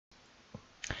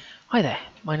Hi there,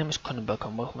 my name is Cronenberg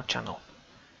and welcome to my channel.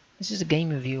 This is a game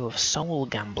review of Soul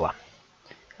Gambler,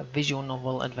 a visual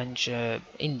novel adventure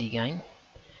indie game.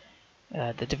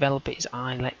 The developer is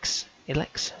Ilex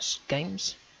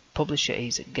Games, publisher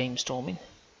is Gamestorming.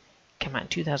 Came out in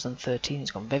 2013,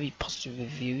 it's got very positive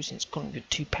reviews and it's currently for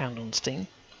 £2 on Steam.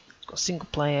 It's got single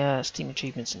player, Steam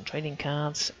achievements and trading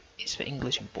cards. It's for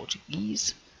English and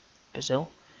Portuguese, Brazil.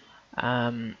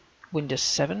 Windows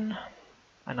 7,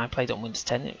 and I played on Windows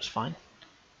 10, it was fine.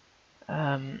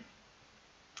 And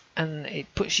it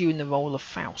puts you in the role of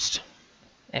Faust,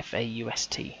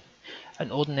 F-A-U-S-T, an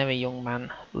ordinary young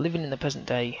man living in the present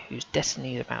day whose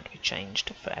destiny is about to be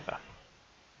changed forever.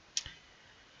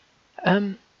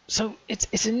 So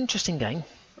it's an interesting game.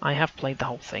 I have played the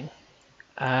whole thing.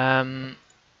 At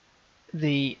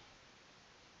the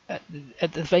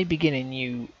very beginning,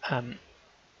 you don't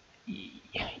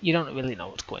really know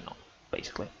what's going on.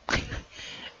 Basically,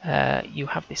 you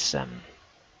have this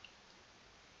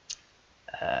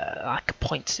like a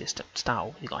point system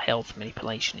style. You've got health,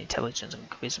 manipulation, intelligence, and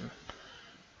charisma,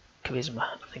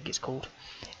 I think it's called.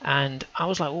 And I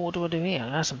was like, well, what do I do here?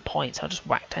 I had some points. I just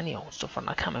whacked any old stuff on.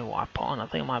 I can't remember what I put on. I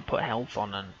think I might put health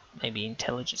on and maybe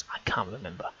intelligence. I can't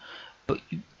remember. But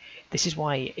this is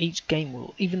why each game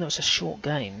will, even though it's a short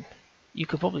game, you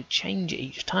could probably change it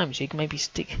each time. So you can maybe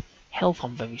stick health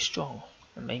on very strong,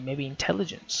 and maybe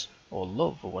intelligence or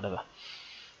love or whatever.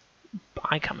 But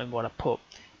I can't remember what I put.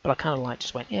 But I kind of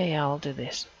just went, yeah, I'll do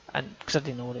this, and because I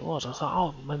didn't know what it was, I thought,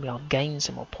 oh, maybe I'll gain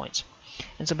some more points.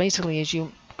 And so basically, as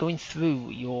you're going through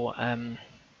your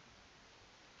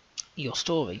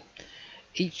story,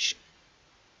 each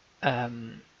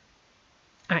action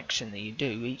that you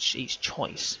do, each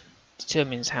choice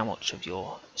determines how much of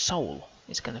your soul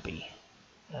is going to be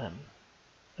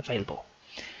available.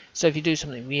 So if you do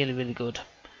something really, really good,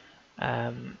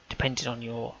 depending on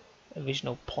your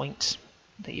original points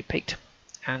that you picked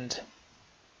and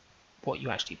what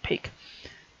you actually pick,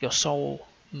 your soul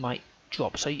might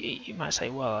drop. So you might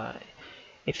say, well,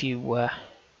 if you were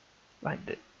like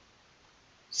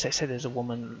say there was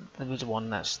one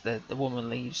that's the woman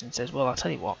leaves and says, well, I'll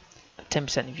tell you what,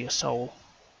 10% of your soul,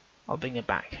 I'll bring it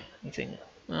back. You think,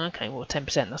 okay, well,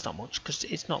 10%, that's not much, because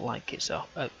it's not like it's a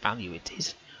value. It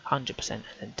is 100% and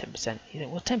then 10%. You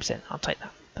think, well, 10%, I'll take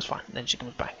that, that's fine. And then she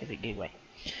comes back if it gives away.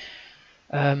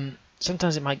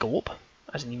 Sometimes it might go up,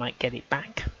 as in you might get it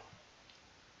back,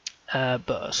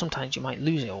 but sometimes you might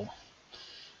lose it all.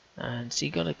 And so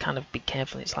you got to kind of be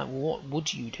careful. It's like, well, what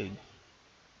would you do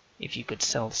if you could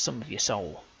sell some of your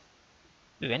soul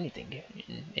with anything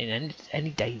in any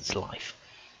day's life?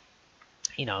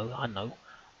 I don't know.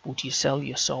 Would you sell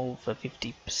your soul for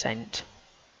 50%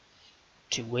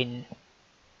 to win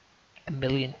 £1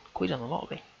 million on the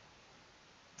lottery,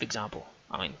 for example?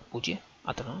 I mean, would you?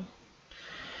 I don't know.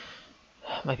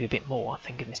 Maybe a bit more, I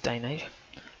think, in this day and age.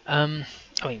 I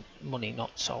mean, money,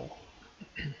 not soul.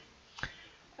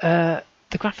 The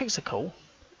graphics are cool.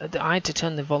 I had to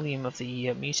turn the volume of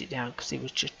the music down because it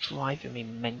was just driving me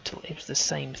mental. It was the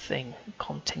same thing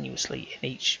continuously in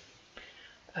each.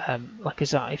 Like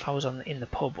if I was in the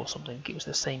pub or something, it was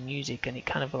the same music, and it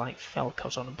kind of like felt like I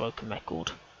was on a broken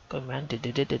record, going around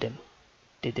did-did-did-dim,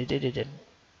 did-did-did-dim,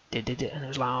 did-did-did, and it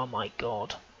was like, oh my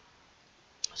god.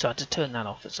 So I had to turn that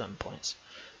off at certain points.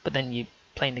 But then you're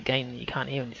playing the game and you can't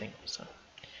hear anything. So,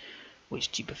 which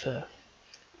do you prefer?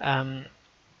 And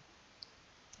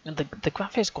the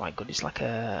graphics is quite good. It's like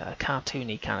a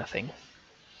cartoony kind of thing.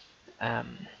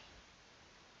 And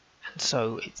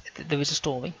so there is a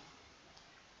story.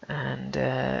 And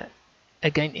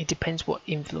again, it depends what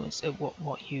influence,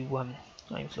 what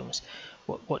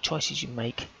choices you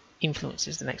make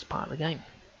influences the next part of the game.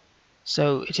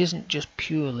 So it isn't just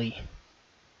purely,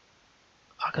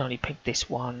 I can only pick this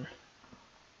one.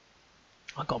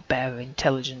 I got better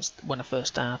intelligence when I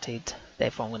first started,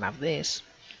 therefore I'm going to have this.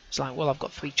 It's like, well, I've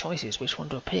got 3 choices. Which one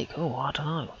do I pick? Oh, I don't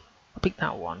know. I pick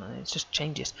that one, and it just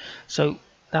changes. So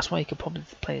that's why you could probably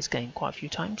play this game quite a few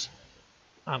times,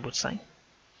 I would say.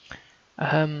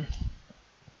 Do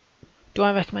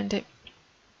I recommend it?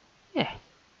 Yeah,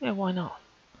 why not?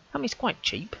 I mean, it's quite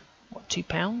cheap. What,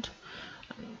 £2?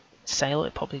 Sale,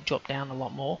 it probably dropped down a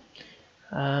lot more.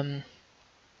 And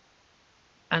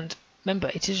remember,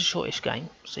 it is a shortish game,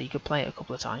 so you could play it a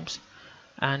couple of times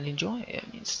and enjoy it.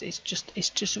 I mean, it's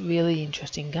just a really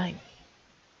interesting game.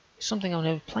 It's something I've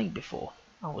never played before,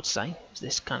 I would say, is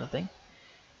this kind of thing.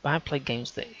 But I've played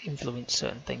games that influence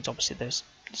certain things. Obviously, there's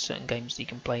certain games that you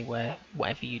can play where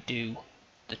whatever you do,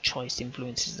 the choice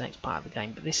influences the next part of the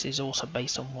game. But this is also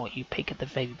based on what you pick at the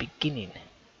very beginning,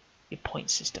 your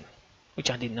point system, which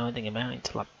I didn't know anything about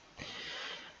until I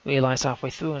realised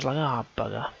halfway through. I was like, ah,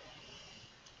 bugger.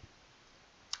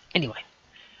 Anyway,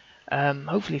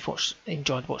 hopefully you've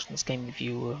enjoyed watching this game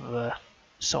review of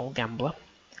Soul Gambler.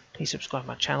 Please subscribe to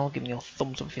my channel, give me your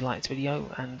thumbs up if you liked the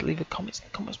video, and leave a comment in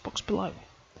the comments box below.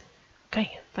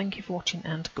 Okay, thank you for watching,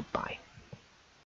 and goodbye.